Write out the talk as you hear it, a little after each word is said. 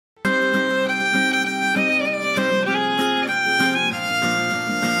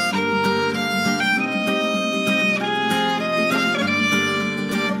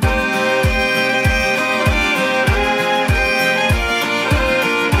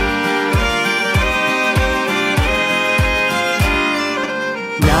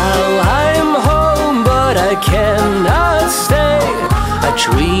I cannot stay. I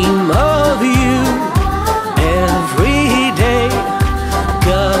dream of you every day.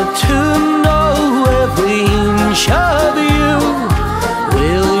 Got to know every inch of you.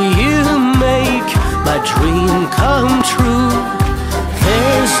 Will you make my dream come true?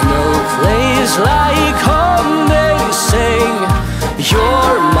 There's no place like home, they say.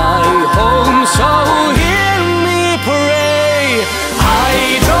 You're my home, so hear me pray.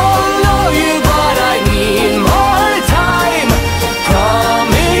 I don't know you, but I need more time.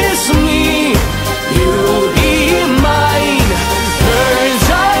 Promise me you'll be mine. Birds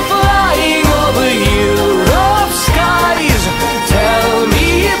are flying over Europe's skies. Tell me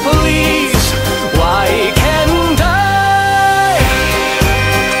please, why can't I?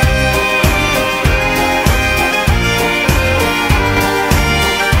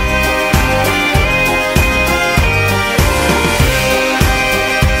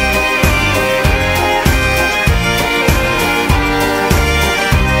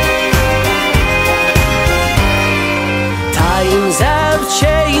 Times have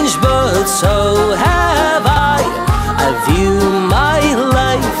changed, but so have I. I view my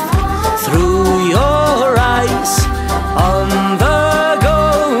life through your eyes. On the go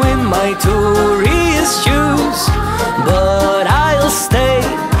in my tourist shoes, but I'll stay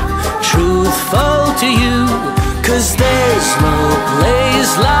truthful to you, 'cause there's no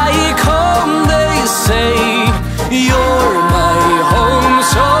place like